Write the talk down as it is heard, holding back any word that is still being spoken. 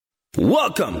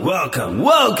Welcome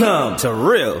to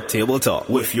Real Table Talk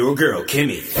with your girl,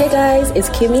 Kimmy. Hey guys, it's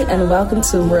Kimmy and welcome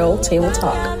to Real Table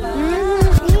Talk.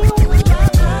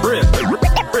 Real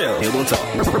Table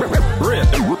Talk. Real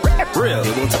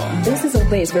Table Talk. This is a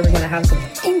place where we're going to have some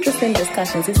interesting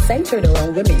discussions. It's centered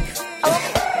around women.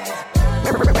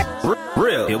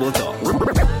 Real Table Talk.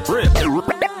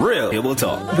 Real Table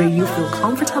Talk. Where you feel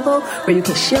comfortable, where you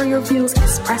can share your views,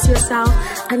 express yourself,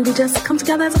 and we just come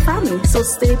together as a family. So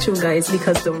stay tuned, guys,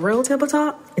 because the Real Table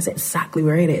Talk is exactly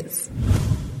where it is.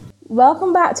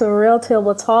 Welcome back to Real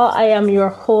Table Talk. I am your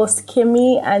host,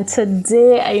 Kimmy, and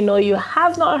today I know you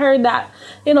have not heard that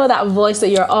voice that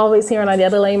you're always hearing on the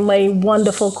other line, my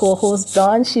wonderful co-host,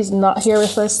 Dawn. She's not here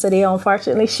with us today,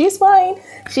 unfortunately. She's fine.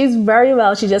 She's very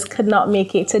well. She just could not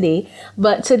make it today.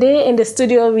 But today in the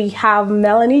studio, we have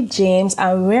Melanie James,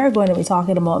 and we're going to be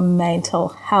talking about mental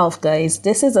health, guys.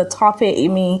 This is a topic,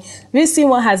 we've seen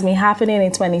what has been happening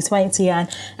in 2020, and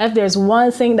if there's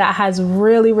one thing that has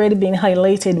really been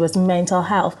highlighted was mental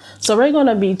health. So we're going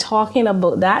to be talking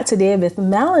about that today with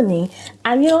Melanie,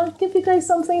 and give you guys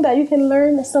something that you can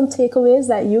learn, some takeaways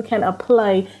that you can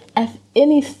apply if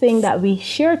anything that we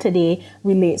share today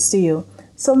relates to you.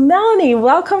 So Melanie,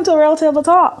 welcome to Real Table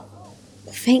Talk.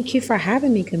 Thank you for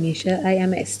having me, Kamisha. I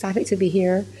am ecstatic to be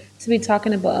here to be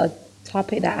talking about a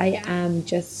topic that I am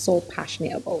just so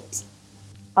passionate about.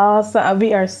 Awesome.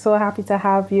 We are so happy to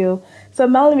have you. So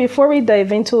Melanie, before we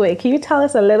dive into it, can you tell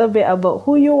us a little bit about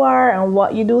who you are and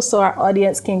what you do so our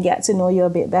audience can get to know you a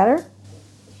bit better?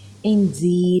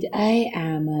 Indeed, I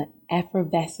am an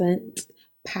effervescent,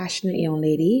 passionate young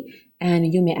lady.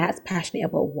 And you may ask, passionate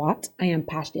about what? I am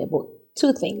passionate about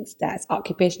two things. That's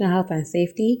occupational health and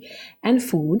safety and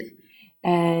food.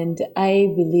 And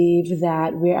I believe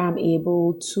that where I'm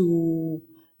able to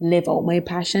live out my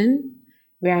passion,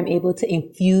 where I'm able to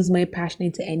infuse my passion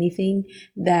into anything,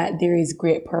 that there is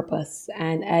great purpose.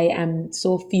 And I am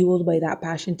so fueled by that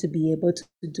passion to be able to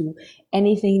do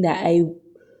anything that I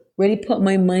really put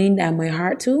my mind and my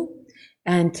heart to.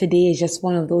 And today is just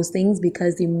one of those things,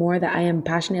 because the more that I am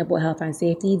passionate about health and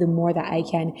safety, the more that I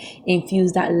can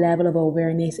infuse that level of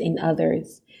awareness in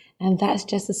others. And that's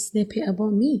just a snippet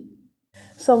about me.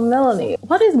 So Melanie,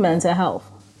 what is mental health?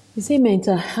 You say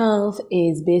mental health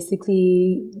is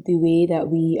basically the way that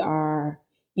we are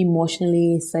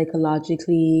emotionally,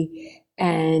 psychologically,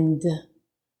 and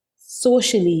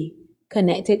socially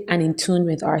connected and in tune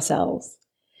with ourselves.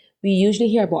 We usually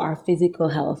hear about our physical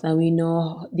health, and we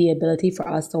know the ability for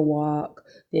us to walk,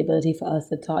 the ability for us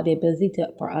to talk, the ability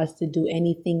for us to do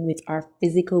anything with our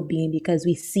physical being because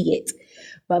we see it.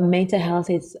 But mental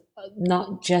health is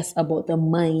not just about the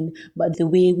mind, but the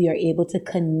way we are able to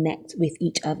connect with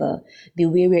each other, the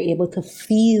way we're able to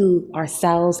feel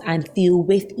ourselves and feel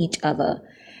with each other.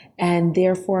 And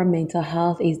therefore, mental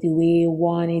health is the way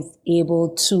one is able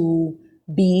to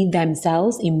be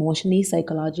themselves emotionally,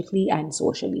 psychologically, and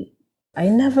socially. I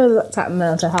never looked at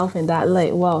mental health in that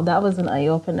light. Wow, that was an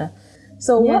eye-opener.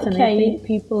 So yes, what and I think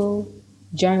people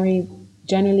generally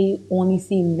only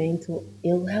see mental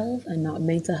ill health and not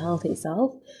mental health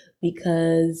itself,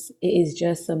 because it is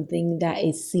just something that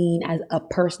is seen as a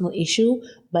personal issue,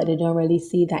 but they don't really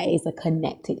see that it is a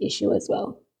connected issue as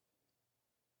well.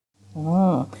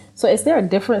 So is there a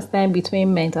difference then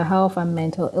between mental health and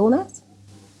mental illness?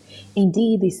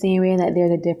 Indeed, the same way that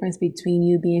there's a difference between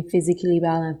you being physically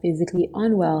well and physically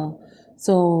unwell.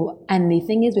 So, and the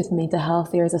thing is with mental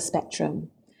health, there's a spectrum.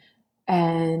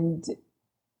 And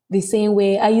the same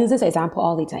way, I use this example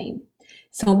all the time.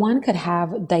 Someone could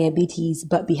have diabetes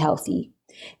but be healthy,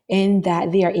 in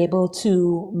that they are able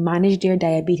to manage their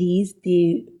diabetes,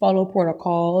 they follow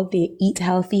protocol, they eat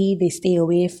healthy, they stay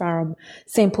away from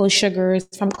simple sugars,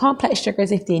 from complex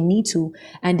sugars if they need to,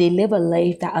 and they live a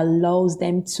life that allows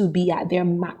them to be at their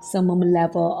maximum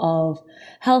level of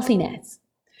healthiness.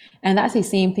 And that's the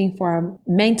same thing for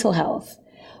mental health.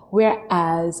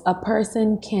 Whereas a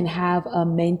person can have a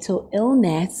mental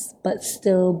illness but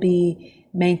still be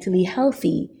mentally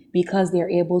healthy, because they're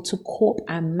able to cope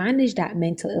and manage that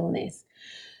mental illness.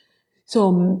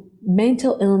 So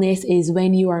mental illness is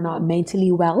when you are not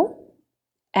mentally well,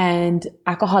 and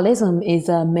alcoholism is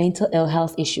a mental ill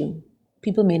health issue.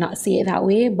 People may not see it that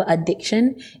way, but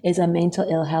addiction is a mental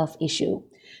ill health issue.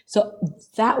 So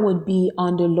that would be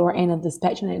on the lower end of the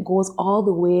spectrum. It goes all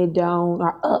the way down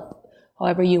or up,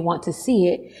 however you want to see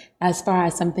it, as far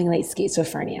as something like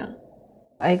schizophrenia.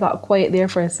 I got quiet there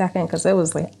for a second because it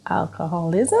was like,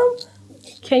 alcoholism?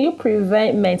 Can you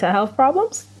prevent mental health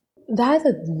problems? That's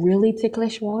a really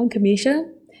ticklish one,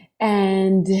 Kamisha.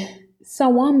 And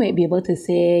someone might be able to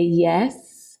say,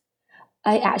 yes,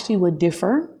 I actually would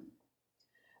differ.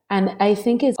 And I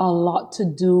think it's a lot to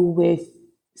do with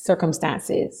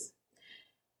circumstances.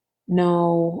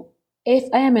 Now, if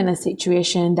I am in a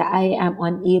situation that I am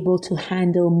unable to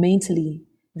handle mentally,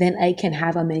 then I can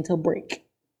have a mental break.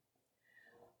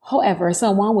 However,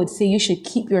 someone would say you should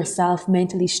keep yourself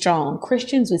mentally strong.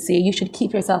 Christians would say you should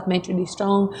keep yourself mentally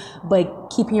strong by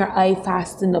keeping your eye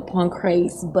fastened upon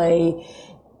Christ, by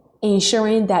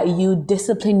ensuring that you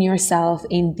discipline yourself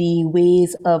in the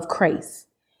ways of Christ.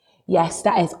 Yes,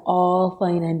 that is all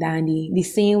fine and dandy. The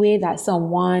same way that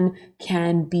someone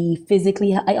can be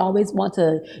physically, I always want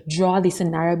to draw the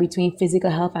scenario between physical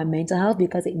health and mental health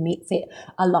because it makes it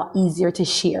a lot easier to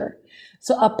share.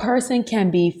 So a person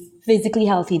can be physically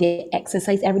healthy, they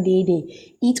exercise every day,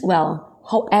 they eat well.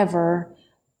 However,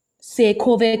 say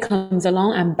COVID comes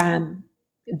along and bam,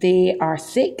 they are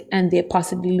sick and they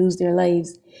possibly lose their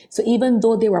lives. So even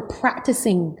though they were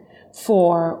practicing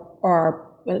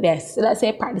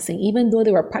even though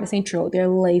they were practicing throughout their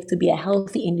life to be a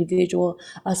healthy individual,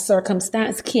 a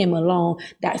circumstance came along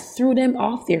that threw them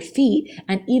off their feet.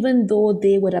 And even though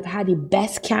they would have had the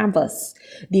best canvas,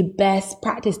 the best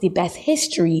practice, the best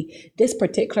history, this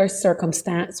particular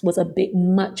circumstance was a bit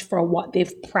much for what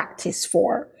they've practiced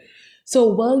for. So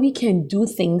while we can do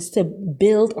things to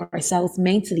build ourselves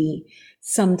mentally,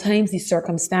 sometimes the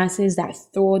circumstances that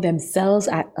throw themselves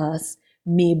at us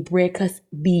may break us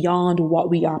beyond what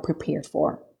we are prepared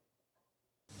for.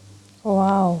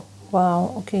 Wow.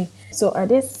 Okay. So are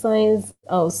there signs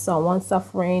of someone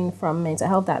suffering from mental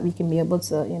health that we can be able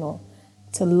to,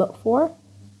 to look for?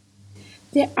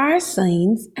 There are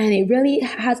signs, and it really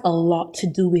has a lot to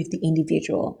do with the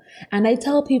individual. And I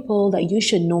tell people that you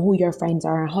should know who your friends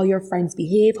are, how your friends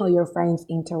behave, how your friends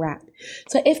interact.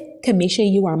 So if, Kamisha,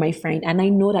 you are my friend, and I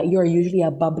know that you're usually a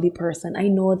bubbly person, I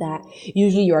know that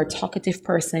usually you're a talkative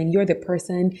person, you're the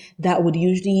person that would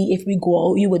usually, if we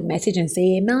go out, you would message and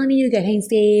say, Melanie, you getting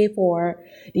safe? Or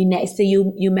the next day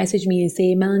you message me and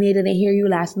say, Melanie, did I hear you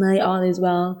last night? All is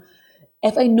well.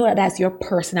 If I know that that's your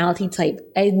personality type,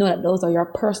 I know that those are your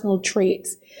personal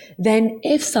traits, then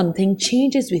if something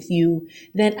changes with you,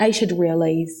 then I should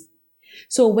realize.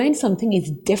 So when something is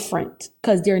different,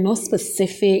 because there are no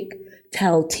specific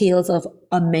telltales of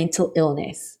a mental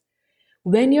illness,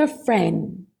 when your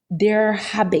friend, their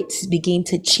habits begin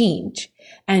to change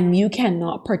and you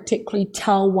cannot particularly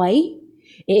tell why,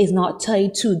 it is not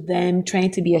tied to them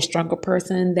trying to be a stronger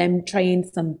person, them trying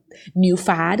some new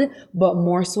fad, but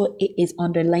more so it is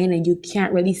underlying and you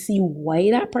can't really see why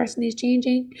that person is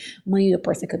changing. Maybe the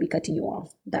person could be cutting you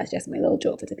off. That's just my little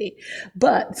joke for today.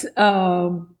 But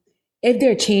if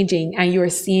they're changing and you're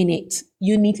seeing it,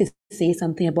 you need to say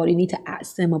something about it. You need to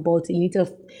ask them about it. You need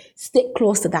to stick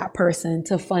close to that person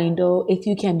to find out if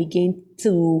you can begin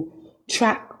to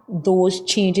track those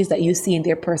changes that you see in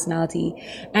their personality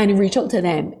and reach out to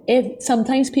them. If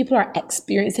sometimes people are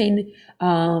experiencing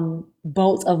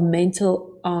bouts of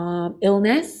mental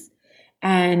illness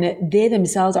and they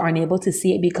themselves are unable to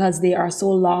see it because they are so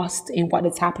lost in what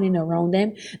is happening around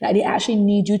them that they actually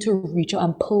need you to reach out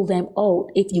and pull them out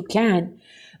if you can.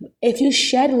 If you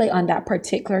shed light on that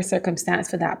particular circumstance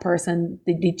for that person,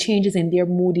 the changes in their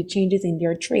mood, the changes in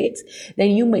their traits,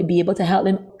 then you might be able to help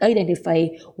them identify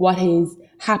what is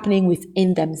happening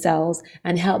within themselves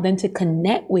and help them to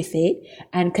connect with it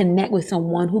and connect with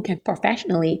someone who can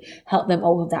professionally help them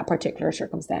out of that particular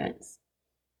circumstance.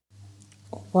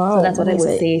 Wow. So that's what I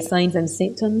would say, signs and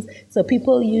symptoms. So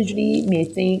people usually may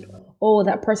think, oh,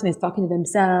 that person is talking to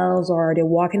themselves or they're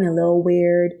walking a little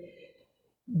weird.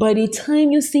 By the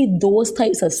time you see those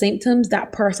types of symptoms,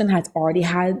 that person has already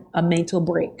had a mental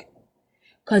break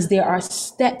because there are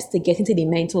steps to get into the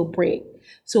mental break.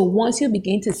 So once you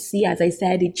begin to see, as I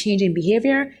said, the change in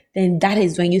behavior, then that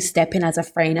is when you step in as a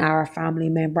friend or a family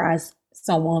member, as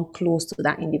someone close to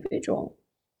that individual.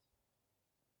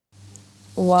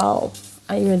 Wow.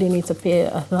 I really need to pay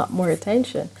a lot more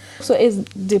attention. So is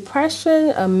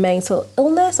depression a mental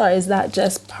illness or is that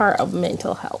just part of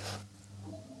mental health?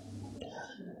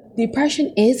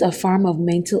 Depression is a form of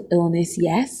mental illness,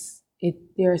 yes.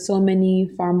 There are so many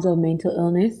forms of mental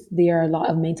illness. There are a lot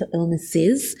of mental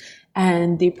illnesses,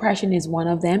 and depression is one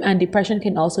of them. And depression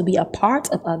can also be a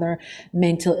part of other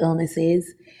mental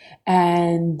illnesses.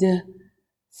 And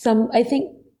I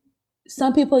think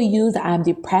some people use I'm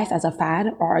depressed as a fad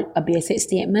or a basic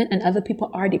statement, and other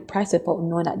people are depressed without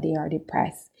knowing that they are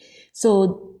depressed.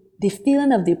 So the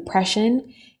feeling of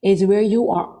depression is where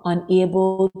you are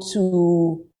unable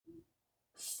to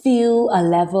feel a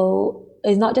level,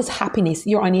 it's not just happiness,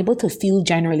 you're unable to feel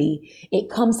generally. It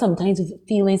comes sometimes with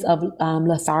feelings of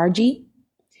lethargy.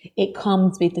 It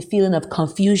comes with the feeling of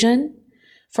confusion.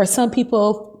 For some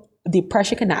people,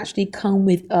 depression can actually come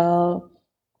with a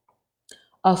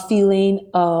feeling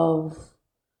of,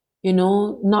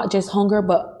 not just hunger,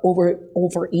 but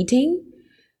overeating.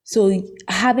 So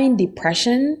having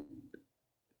depression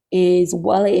is,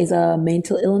 while it is a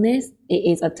mental illness,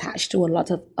 it is attached to a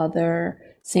lot of other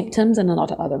symptoms and a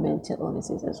lot of other mental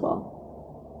illnesses as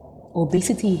well.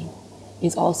 Obesity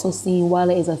is also seen, while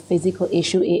it is a physical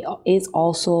issue, it is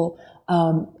also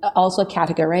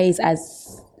categorized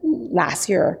as last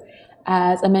year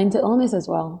as a mental illness as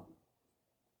well.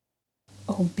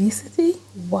 Obesity?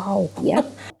 Wow. Yeah.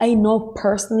 I know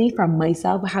personally from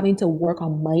myself, having to work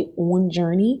on my own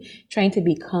journey, trying to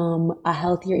become a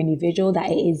healthier individual, that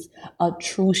it is a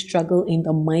true struggle in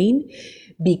the mind,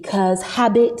 because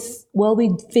habits, while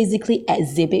we physically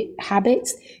exhibit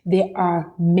habits, they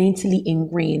are mentally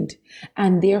ingrained.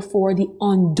 And therefore, the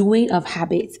undoing of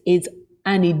habits is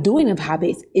and the doing of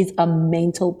habits is a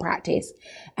mental practice.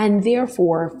 And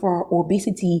therefore, for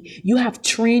obesity, you have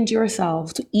trained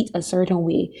yourself to eat a certain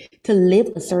way, to live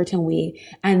a certain way.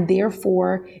 And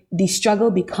therefore, the struggle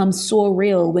becomes so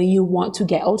real when you want to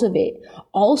get out of it.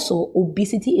 Also,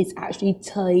 obesity is actually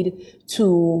tied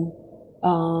to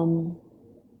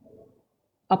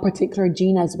a particular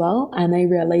gene as well. And I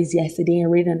realized yesterday in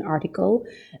reading an article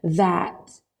that,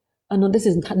 I know this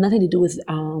is nothing to do with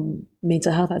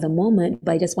mental health at the moment,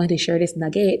 but I just wanted to share this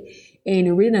nugget.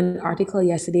 In reading an article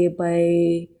yesterday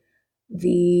by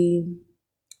the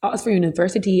Oxford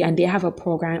University, and they have a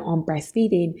program on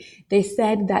breastfeeding, they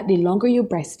said that the longer you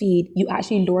breastfeed, you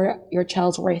actually lower your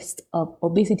child's risk of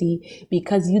obesity,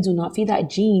 because you do not feed that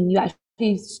gene. You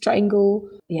actually strangle,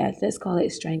 let's call it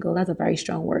strangle, that's a very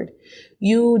strong word.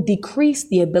 You decrease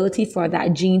the ability for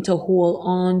that gene to hold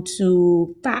on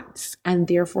to fats, and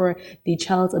therefore the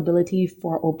child's ability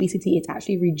for obesity is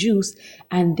actually reduced,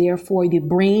 and therefore the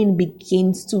brain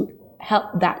begins to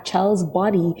help that child's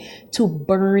body to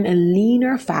burn a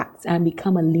leaner fats and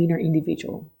become a leaner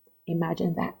individual.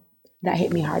 Imagine that. That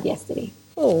hit me hard yesterday.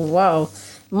 Oh, wow.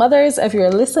 Mothers, if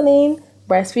you're listening,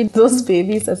 breastfeed those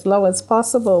babies as long as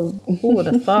possible. Who would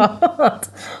have thought?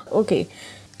 Okay.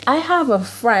 I have a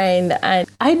friend, and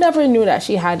I never knew that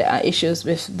she had issues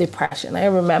with depression. I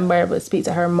remember I would speak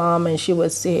to her mom, and she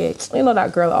would say,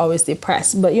 that girl always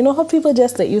depressed. But you know how people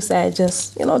just, like you said,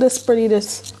 just,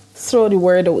 just throw the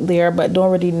word out there, but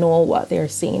don't really know what they're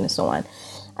saying and so on.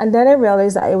 And then I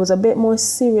realized that it was a bit more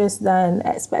serious than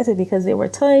expected, because there were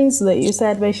times, like you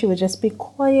said, where she would just be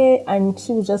quiet and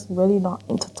she was just really not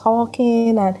into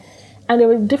talking. And there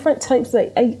were different types.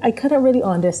 Like I couldn't really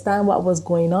understand what was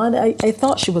going on. I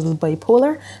thought she was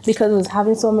bipolar, because it was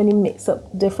having so many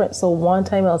mix-up different. So one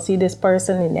time I'll see this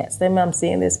person, and next time I'm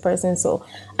seeing this person. So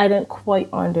I didn't quite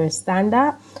understand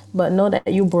that. But know that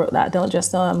you broke that down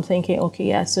just now. I'm thinking, okay,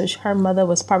 yeah, so her mother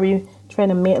was probably trying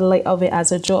to make light of it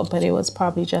as a joke, but it was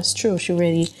probably just true. She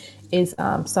really is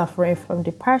suffering from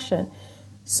depression.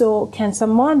 So can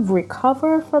someone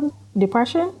recover from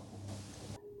depression?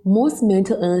 Most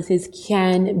mental illnesses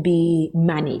can be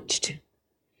managed.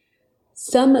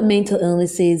 Some mental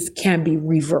illnesses can be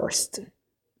reversed,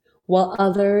 while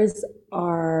others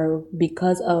are,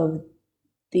 because of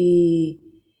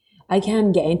I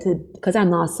can't get into, because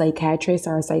I'm not a psychiatrist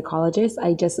or a psychologist.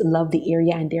 I just love the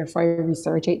area, and therefore I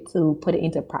research it to put it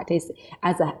into practice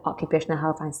as an occupational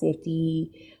health and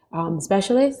safety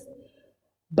specialist.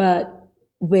 But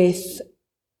with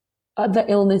other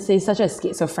illnesses such as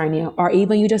schizophrenia, or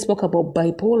even you just spoke about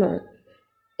bipolar,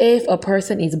 if a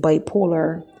person is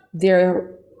bipolar,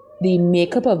 the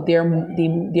makeup of their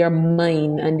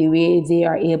mind and the way they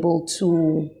are able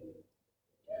to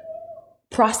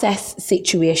process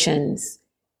situations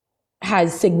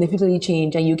has significantly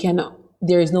changed, and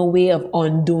there is no way of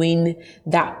undoing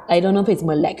that. I don't know if it's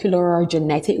molecular or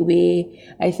genetic way.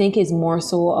 I think it's more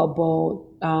so about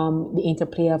the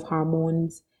interplay of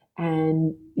hormones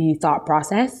and the thought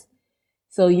process.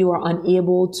 So you are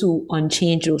unable to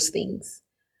unchange those things.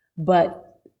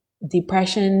 But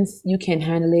depressions, you can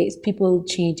handle it. People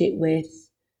change it with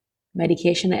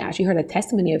medication. I actually heard a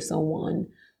testimony of someone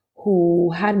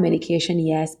who had medication,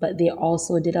 yes, but they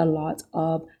also did a lot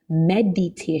of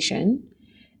meditation,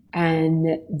 and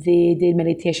they did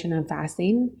meditation and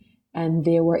fasting, and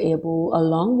they were able,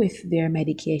 along with their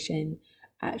medication,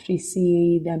 actually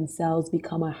see themselves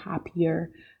become a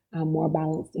happier, more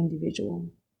balanced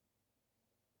individual.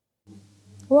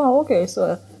 Wow, okay,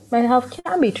 so mental health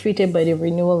can be treated by the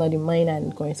renewal of the mind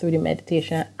and going through the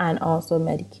meditation and also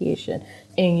medication.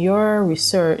 In your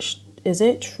research, is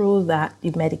it true that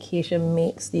the medication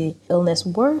makes the illness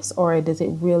worse, or does it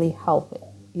really help it?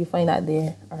 You find that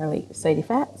there are like side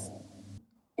effects?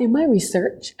 In my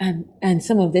research, and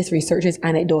some of this research is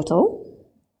anecdotal,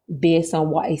 based on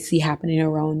what I see happening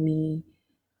around me.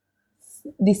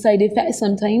 The side effects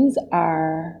sometimes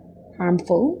are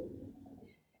harmful,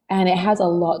 and it has a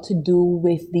lot to do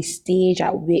with the stage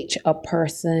at which a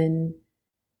person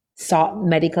sought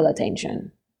medical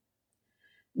attention.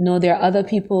 No, there are other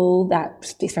people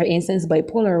that, for instance,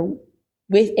 bipolar,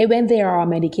 when they are on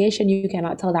medication, you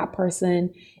cannot tell that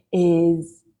person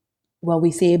is, well,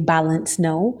 we say balanced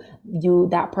now.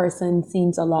 That person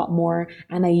seems a lot more,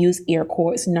 and I use air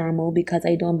quotes, normal, because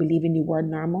I don't believe in the word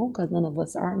normal, because none of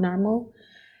us are normal.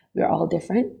 We're all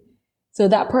different. So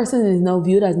that person is now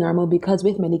viewed as normal because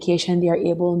with medication, they are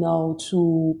able now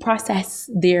to process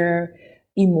their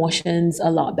emotions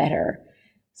a lot better.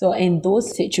 So in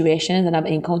those situations, and I've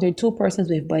encountered 2 persons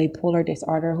with bipolar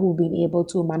disorder who've been able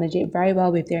to manage it very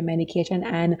well with their medication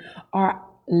and are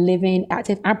living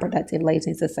active and productive lives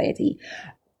in society.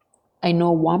 I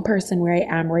know 1 person where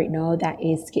I am right now that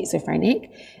is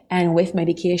schizophrenic, and with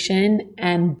medication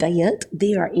and diet,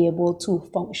 they are able to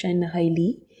function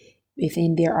highly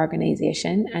within their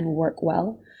organization and work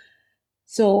well.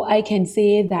 So I can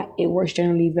say that it works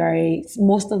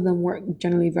most of them work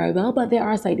generally very well, but there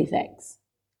are side effects.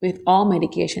 With all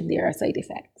medication, there are side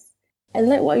effects. I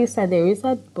like what you said there. You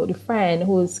said about the friend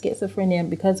who is schizophrenia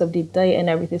because of the diet and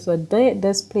everything. So diet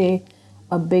does play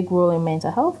a big role in mental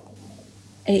health?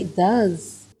 It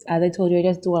does. As I told you, I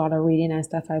just do a lot of reading and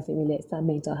stuff as it relates to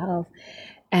mental health.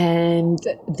 And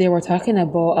they were talking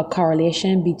about a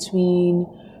correlation between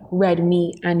red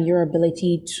meat and your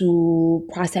ability to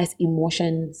process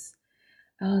emotions.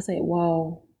 I was like,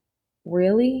 wow,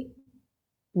 really?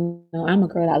 No, I'm a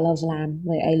girl that loves lamb.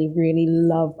 Like, I really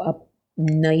love a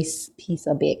nice piece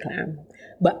of baked lamb.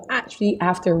 But actually,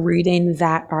 after reading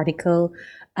that article,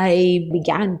 I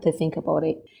began to think about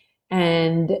it.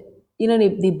 And,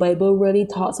 the Bible really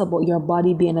talks about your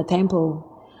body being a temple.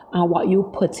 And what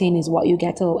you put in is what you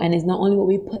get out. And it's not only what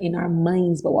we put in our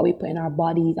minds, but what we put in our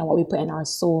bodies and what we put in our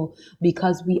soul,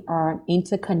 because we are an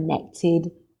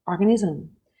interconnected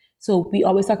organism. So we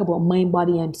always talk about mind,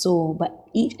 body, and soul, but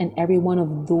each and every one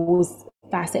of those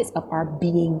facets of our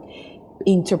being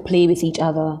interplay with each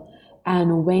other.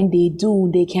 And when they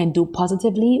do, they can do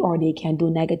positively or they can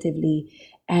do negatively.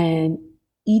 And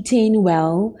eating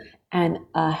well and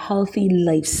a healthy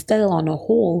lifestyle on a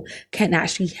whole can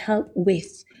actually help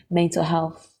with mental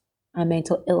health and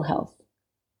mental ill health.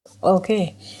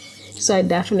 Okay. So I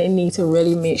definitely need to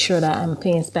really make sure that I'm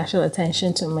paying special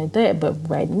attention to my diet. But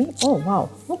red meat, oh wow,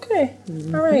 okay,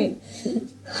 all right.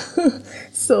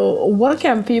 So what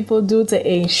can people do to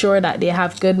ensure that they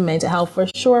have good mental health? For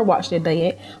sure, watch their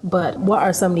diet. But what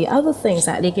are some of the other things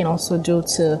that they can also do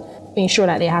to ensure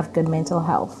that they have good mental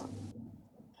health?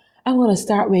 I want to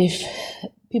start with,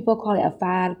 people call it a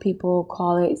fad. People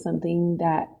call it something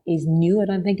that is new. I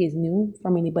don't think it's new.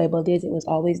 From in the Bible days, it was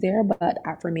always there. But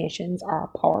affirmations are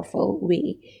a powerful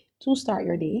way to start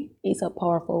your day. It's a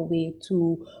powerful way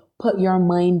to put your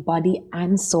mind, body,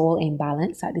 and soul in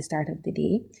balance at the start of the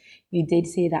day. You did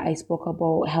say that I spoke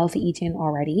about healthy eating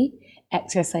already.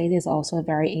 Exercise is also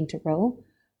very integral.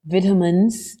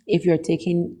 Vitamins, if you're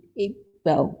taking it,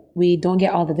 well, we don't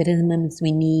get all the vitamins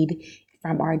we need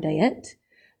from our diet.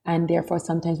 And therefore,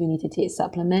 sometimes we need to take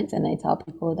supplements. And I tell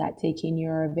people that taking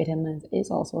your vitamins is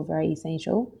also very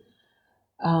essential.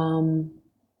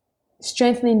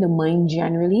 Strengthening the mind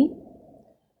generally.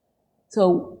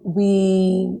 So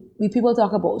people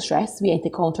talk about stress. We have to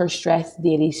counter stress,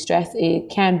 daily stress. It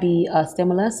can be a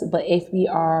stimulus, but if we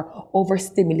are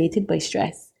overstimulated by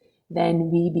stress,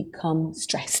 then we become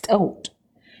stressed out.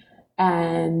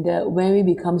 And when we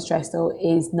become stressed out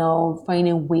is now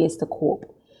finding ways to cope.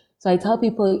 So I tell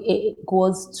people it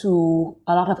goes to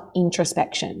a lot of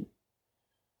introspection.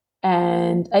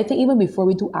 And I think even before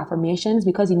we do affirmations,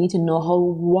 because you need to know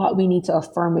what we need to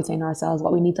affirm within ourselves,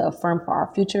 what we need to affirm for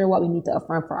our future, what we need to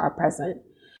affirm for our present.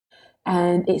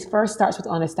 And it first starts with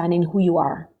understanding who you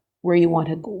are, where you want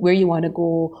to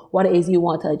go, what it is you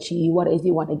want to achieve, what it is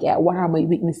you want to get, what are my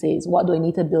weaknesses, what do I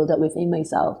need to build up within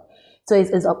myself. So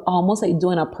it's almost like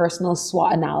doing a personal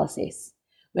SWOT analysis.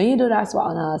 When you do that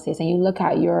SWOT analysis and you look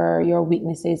at your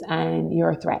weaknesses and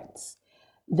your threats,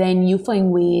 then you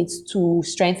find ways to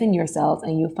strengthen yourself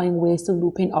and you find ways to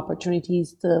loop in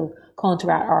opportunities to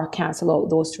counteract or cancel out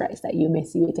those threats that you may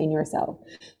see within yourself.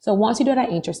 So once you do that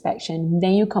introspection,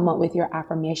 then you come up with your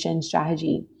affirmation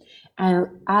strategy. And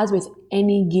as with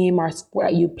any game or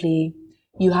sport that you play,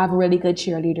 you have really good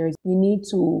cheerleaders. You need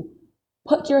to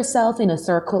put yourself in a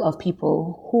circle of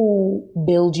people who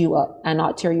build you up and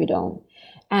not tear you down.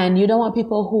 And you don't want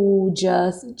people who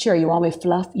just cheer you on with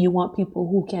fluff. You want people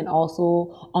who can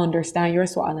also understand your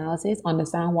SWOT analysis,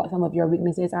 understand what some of your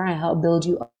weaknesses are, and help build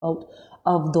you out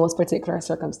of those particular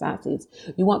circumstances.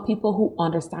 You want people who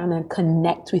understand and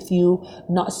connect with you,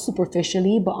 not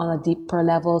superficially, but on a deeper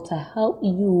level, to help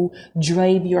you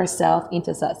drive yourself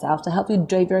into success, to help you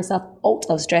drive yourself out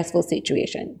of stressful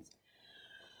situations.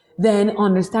 Then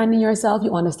understanding yourself,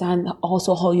 you understand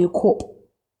also how you cope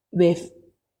with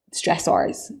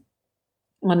stressors.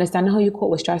 Understanding how you cope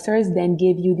with stressors then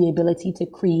give you the ability to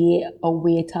create a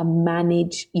way to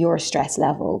manage your stress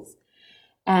levels.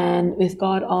 And with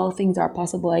God, all things are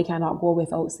possible. I cannot go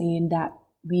without saying that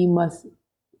we must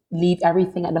leave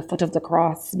everything at the foot of the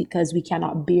cross, because we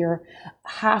cannot bear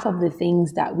half of the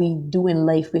things that we do in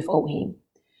life without Him.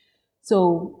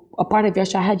 So a part of your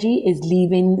strategy is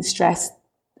leaving stress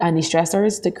and the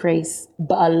stressors to Christ,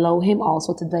 but allow Him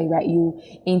also to direct you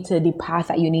into the path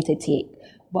that you need to take,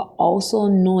 but also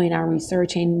knowing and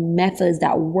researching methods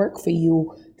that work for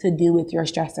you to deal with your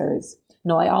stressors.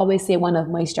 No, I always say one of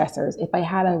my stressors, if I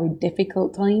had a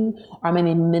difficult time or I'm in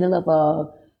the middle of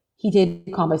a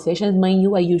heated conversation, mind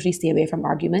you, I usually stay away from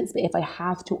arguments, but if I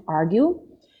have to argue,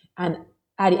 and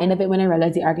at the end of it, when I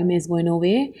realize the argument is going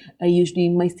away,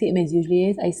 my statement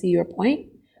usually is, I see your point.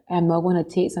 I'm not going to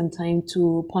take some time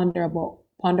to ponder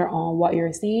on what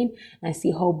you're saying and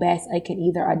see how best I can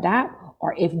either adapt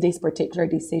or if this particular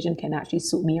decision can actually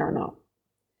suit me or not.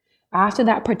 After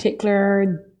that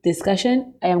particular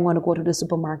discussion, I am going to go to the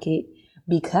supermarket,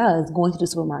 because going to the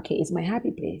supermarket is my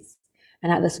happy place.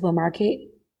 And at the supermarket,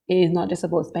 it is not just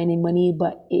about spending money,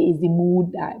 but it is the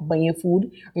mood that buying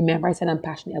food. Remember, I said I'm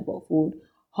passionate about food.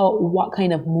 What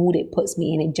kind of mood it puts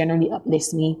me in. It generally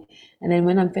uplifts me. And then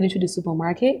when I'm finished with the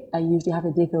supermarket, I usually have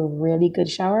to take a really good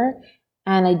shower,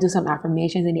 and I do some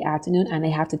affirmations in the afternoon, and I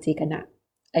have to take a nap.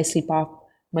 I sleep off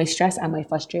my stress and my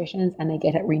frustrations, and I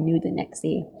get it renewed the next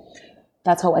day.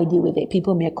 That's how I deal with it.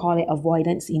 People may call it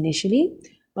avoidance initially,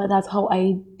 but that's how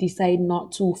I decide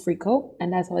not to freak out,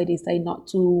 and that's how I decide not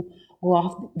to go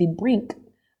off the brink.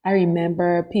 I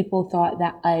remember people thought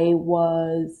that I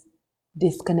was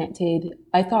disconnected.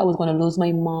 I thought I was going to lose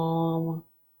my mom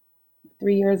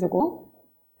 3 years ago.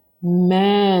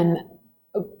 Man,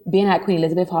 being at Queen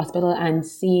Elizabeth Hospital and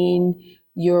seeing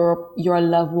your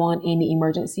loved one in the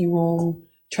emergency room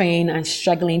trying and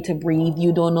struggling to breathe,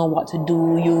 you don't know what to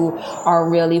do. You are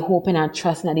really hoping and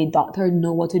trusting that the doctor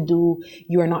know what to do.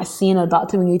 You are not seeing a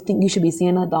doctor when you think you should be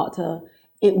seeing a doctor.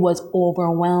 It was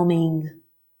overwhelming.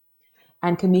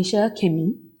 And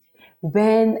Kimmy,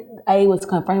 when I was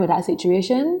confronted with that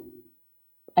situation,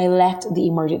 I left the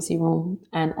emergency room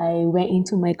and I went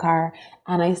into my car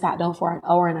and I sat down for an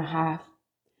hour and a half.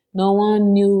 No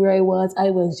one knew where I was.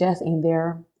 I was just in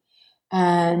there.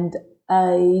 And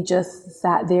I just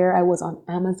sat there. I was on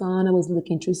Amazon. I was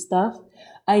looking through stuff.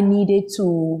 I needed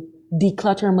to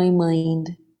declutter my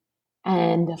mind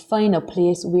and find a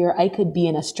place where I could be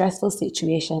in a stressful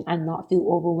situation and not feel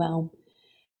overwhelmed.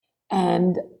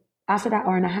 And after that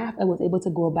hour and a half, I was able to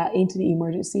go back into the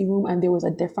emergency room, and there was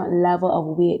a different level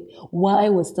of weight. While I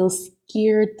was still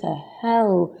scared to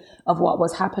hell of what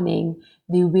was happening,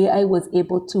 the way I was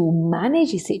able to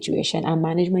manage the situation and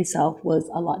manage myself was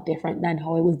a lot different than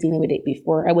how I was dealing with it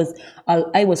before. I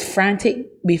was frantic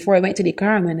before I went to the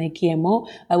car, and when I came out,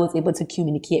 I was able to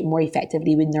communicate more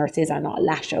effectively with nurses and not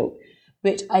lash out,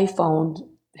 which I found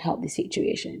helped the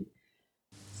situation.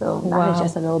 So that is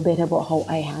just a little bit about how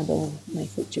I handle my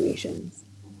situations.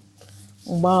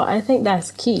 Well, I think that's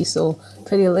key. So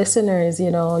for the listeners,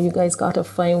 you guys got to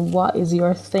find what is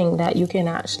your thing that you can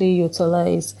actually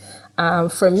utilize.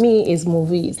 For me, is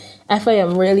movies. If I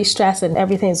am really stressed and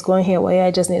everything's going your way,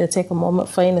 I just need to take a moment,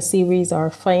 find a series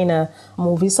or find a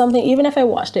movie, something. Even if I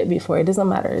watched it before, it doesn't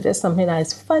matter. It's just something that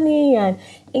is funny and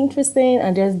interesting,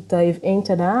 and just dive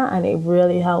into that, and it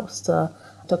really helps to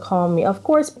calm me. Of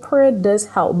course, prayer does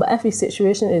help, but if the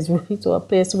situation is really to a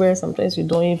place where sometimes you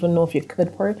don't even know if you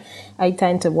could pray, I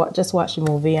tend to just watch the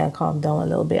movie and calm down a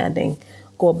little bit and then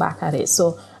go back at it.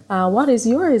 So what is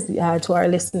yours to our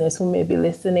listeners who may be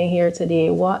listening here today?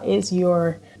 What is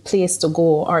your place to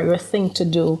go or your thing to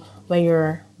do when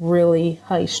you're really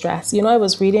high stress? I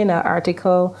was reading an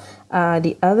article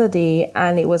the other day,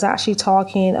 and it was actually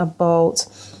talking about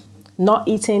not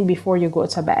eating before you go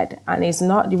to bed. And it's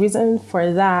not, the reason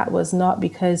for that was not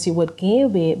because you would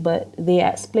gain weight, but they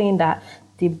explained that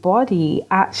the body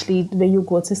actually, when you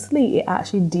go to sleep, it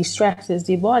actually de-stresses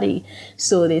the body.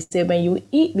 So they say when you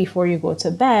eat before you go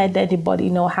to bed, that the body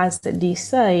now has to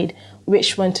decide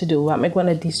which one to do. Am I going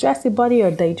to de-stress the body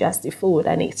or digest the food?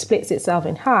 And it splits itself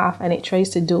in half, and it tries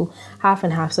to do half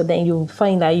and half. So then you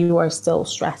find that you are still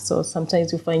stressed. So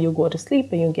sometimes you find you go to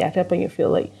sleep and you get up and you feel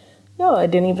like, no, I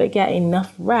didn't even get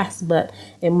enough rest, but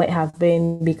it might have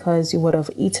been because you would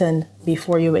have eaten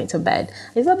before you went to bed.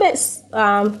 It's a bit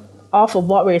off of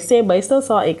what we are saying, but I still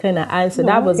saw it kind of answer.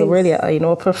 That was really an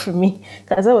eye-opener for me,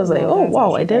 because I was like, oh,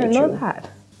 wow, I didn't know that.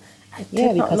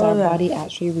 Yeah, because our body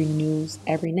actually renews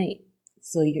every night.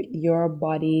 So your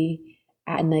body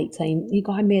at nighttime,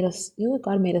 God made us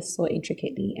so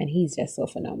intricately, and He's just so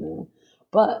phenomenal.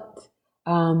 But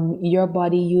your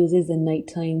body uses the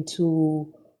nighttime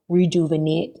to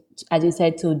rejuvenate, as you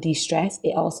said, to de-stress.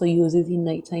 It also uses the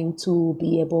nighttime to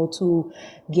be able to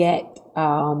get,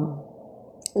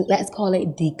 let's call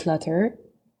it declutter.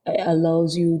 It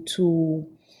allows you to,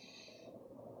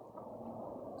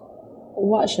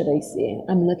 what should I say?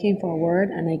 I'm looking for a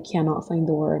word and I cannot find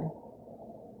the word.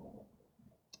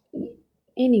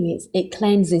 Anyways, it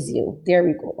cleanses you. There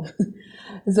we go.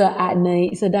 So at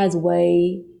night, so that's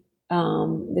why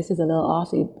this is a little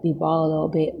off the ball a little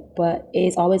bit, but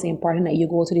it's always important that you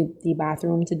go to the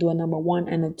bathroom to do a number one,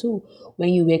 and a two, when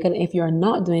you wake up. If you're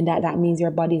not doing that, that means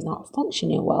your body is not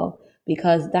functioning well,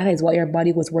 because that is what your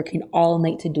body was working all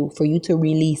night to do, for you to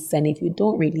release. And if you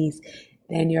don't release,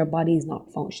 then your body is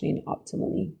not functioning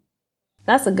optimally.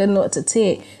 That's a good note to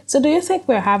take. So do you think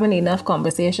we're having enough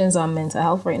conversations on mental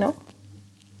health right now?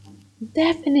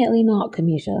 Definitely not,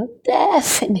 Kamisha.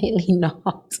 Definitely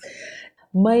not.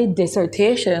 My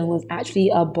dissertation was actually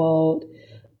about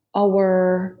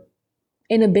our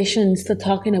inhibitions to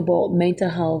talking about mental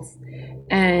health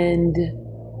and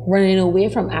running away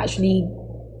from actually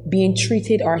being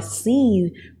treated or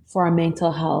seen for our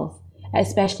mental health,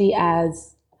 especially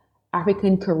as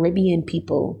African Caribbean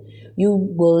people. You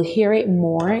will hear it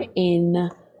more in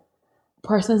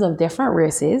persons of different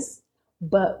races,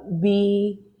 but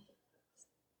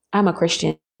I'm a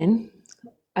Christian,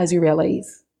 as you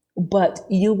realize. But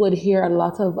you would hear a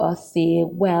lot of us say,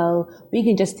 well, we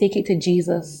can just take it to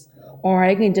Jesus, or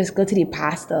I can just go to the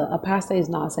pastor. A pastor is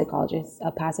not a psychologist.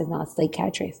 A pastor is not a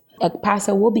psychiatrist. A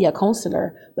pastor will be a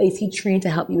counselor, but is he trained to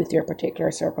help you with your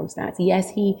particular circumstance? Yes,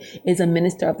 he is a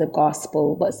minister of the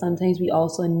gospel, but sometimes we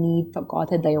also need for God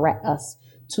to direct us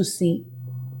to seek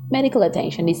medical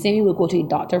attention. The same way we go to the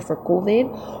doctor for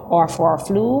COVID or for a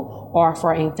flu or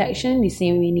for an infection, the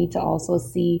same way we need to also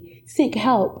seek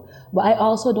help. But I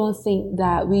also don't think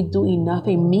that we do enough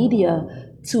in media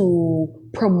to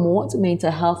promote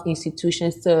mental health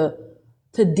institutions, to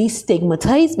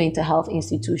destigmatize mental health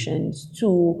institutions,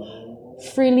 to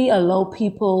freely allow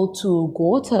people to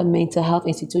go to mental health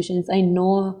institutions. I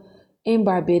know in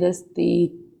Barbados,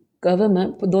 the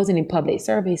government, for those in the public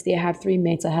service, they have 3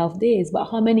 mental health days.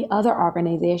 But how many other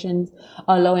organizations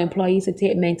allow employees to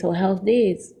take mental health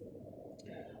days?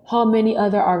 How many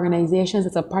other organizations,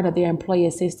 as a part of their employee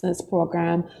assistance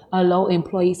program, allow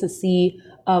employees to see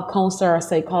a counselor or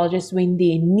psychologist when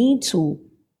they need to?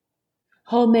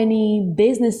 How many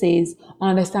businesses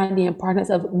understand the importance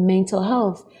of mental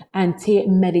health and take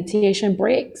meditation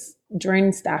breaks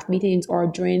during staff meetings or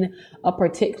during a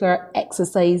particular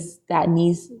exercise that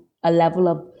needs a level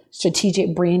of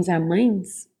strategic brains and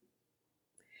minds?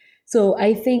 So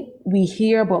I think we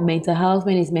hear about mental health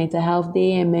when it's Mental Health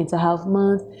Day and Mental Health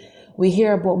Month. We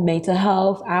hear about mental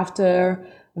health after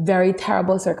very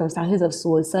terrible circumstances of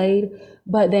suicide.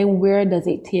 But then where does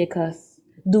it take us?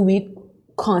 Do we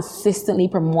consistently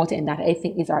promote it? And that, I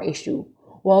think, is our issue.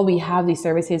 While we have the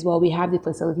services, while we have the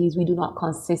facilities, we do not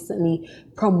consistently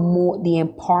promote the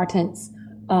importance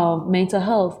of mental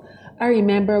health. I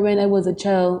remember when I was a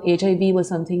child, HIV was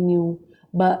something new,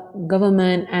 but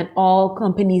government and all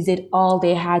companies did all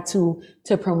they had to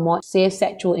promote safe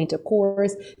sexual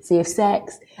intercourse, safe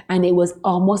sex. And it was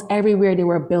almost everywhere. There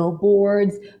were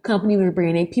billboards, companies were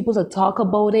bringing people to talk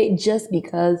about it, just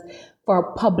because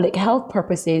for public health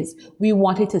purposes, we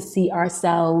wanted to see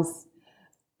ourselves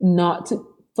not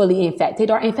fully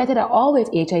infected or infected at all with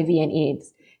HIV and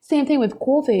AIDS. Same thing with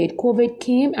COVID. COVID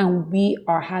came and we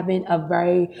are having a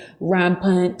very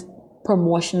rampant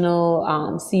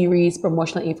promotional series,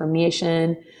 promotional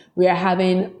information. We are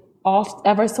having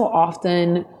ever so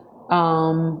often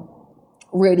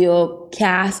radio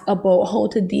casts about how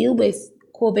to deal with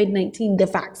COVID-19, the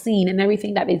vaccine and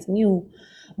everything that is new.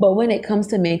 But when it comes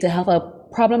to mental health, a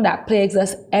problem that plagues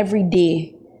us every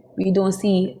day, we don't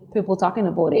see people talking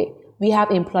about it. We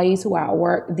have employees who are at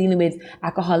work dealing with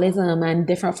alcoholism and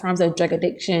different forms of drug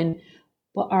addiction,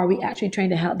 But are we actually trying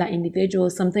to help that individual?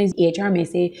 Sometimes HR may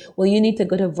say, well, you need to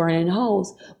go to Vernon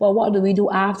House. But what do we do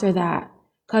after that?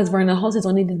 Because Vernon House is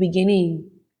only the beginning.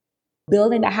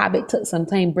 Building the habit took some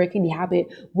time. Breaking the habit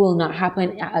will not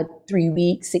happen at a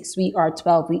 3-week, 6-week, or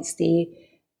 12-week stay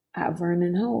at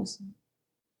Vernon House.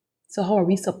 So how are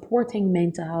we supporting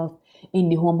mental health in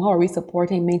the home? How are we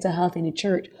supporting mental health in the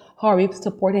church? How are we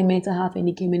supporting mental health in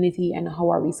the community? And how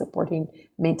are we supporting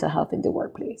mental health in the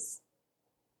workplace?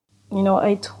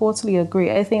 I totally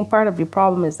agree. I think part of the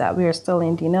problem is that we are still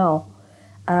in denial.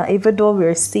 Even though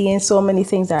we're seeing so many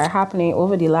things that are happening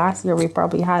over the last year, we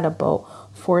probably had about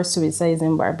 4 suicides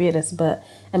in Barbados. But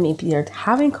we are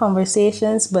having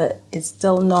conversations, but it's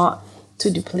still not to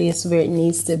the place where it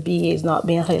needs to be. It's not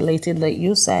being highlighted, like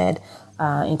you said,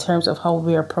 in terms of how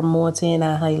we are promoting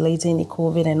and highlighting the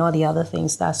COVID and all the other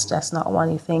things. That's not one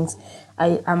of the things.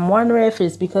 I'm wondering if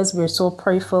it's because we're so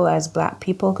prideful as Black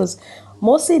people, because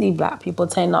mostly the Black people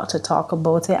tend not to talk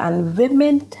about it, and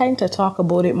women tend to talk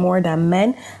about it more than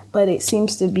men, but it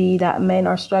seems to be that men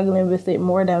are struggling with it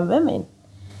more than women.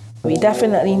 We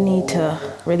definitely need to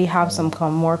really have some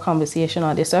more conversation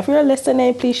on this. So if you're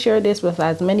listening, please share this with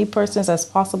as many persons as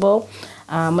possible.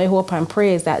 My hope and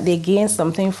prayer is that they gain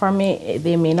something from it.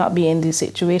 They may not be in this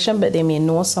situation, but they may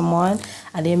know someone,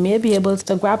 and they may be able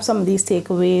to grab some of these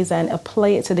takeaways and apply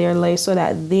it to their life so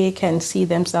that they can see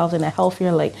themselves in a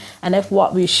healthier light. And if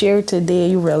what we shared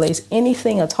today, you realize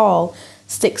anything at all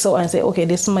sticks out and say, okay,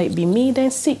 this might be me,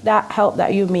 then seek that help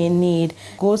that you may need.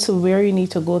 Go to where you need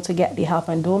to go to get the help,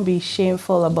 and don't be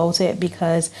shameful about it,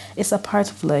 because it's a part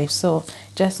of life. So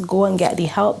just go and get the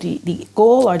help. The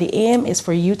goal or the aim is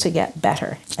for you to get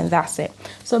better, and that's it.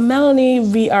 So Melanie,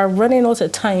 we are running out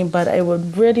of time, but I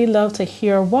would really love to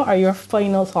hear, what are your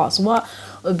final thoughts? What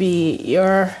would be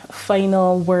your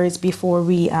final words before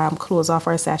we close off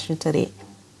our session today?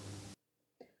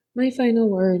 My final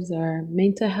words are,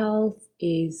 mental health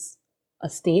is a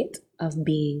state of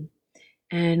being,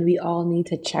 and we all need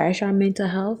to cherish our mental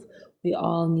health. We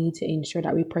all need to ensure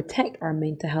that we protect our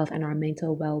mental health and our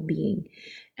mental well-being.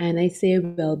 And I say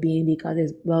well-being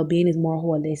because well-being is more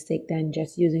holistic than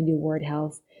just using the word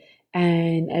health.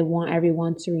 And I want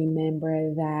everyone to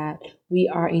remember that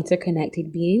we are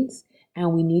interconnected beings,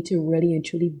 and we need to really and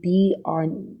truly be our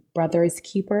brother's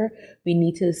keeper. We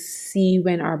need to see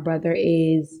when our brother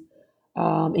is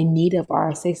in need of our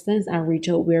assistance and reach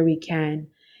out where we can.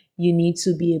 You need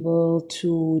to be able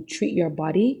to treat your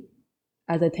body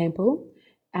as a temple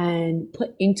and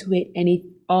put into it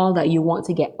all that you want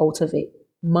to get out of it,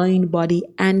 mind, body,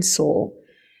 and soul.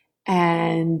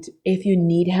 And if you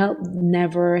need help,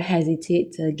 never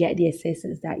hesitate to get the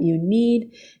assistance that you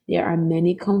need. There are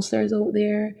many counselors out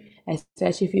there,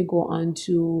 especially if you go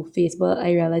onto Facebook.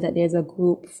 I realize that there's a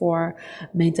group for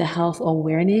mental health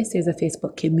awareness. There's a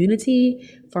Facebook community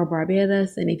for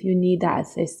Barbados. And if you need that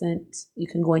assistance, you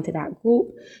can go into that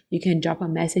group. You can drop a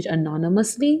message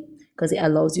anonymously, because it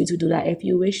allows you to do that if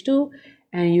you wish to.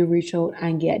 And you reach out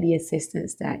and get the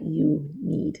assistance that you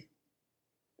need.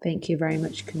 Thank you very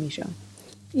much, Kamisha.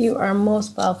 You are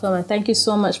most welcome, and thank you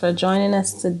so much for joining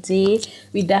us today.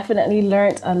 We definitely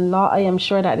learned a lot. I am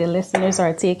sure that the listeners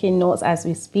are taking notes as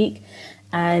we speak.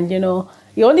 And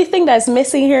the only thing that's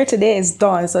missing here today is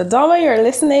Dawn. So Dawn, when you're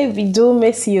listening, we do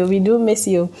miss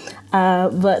you.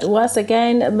 But once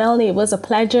again, Melanie, it was a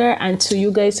pleasure. And to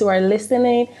you guys who are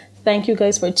listening, thank you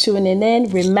guys for tuning in.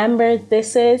 Remember,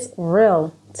 this is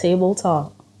Real Table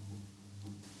Talk.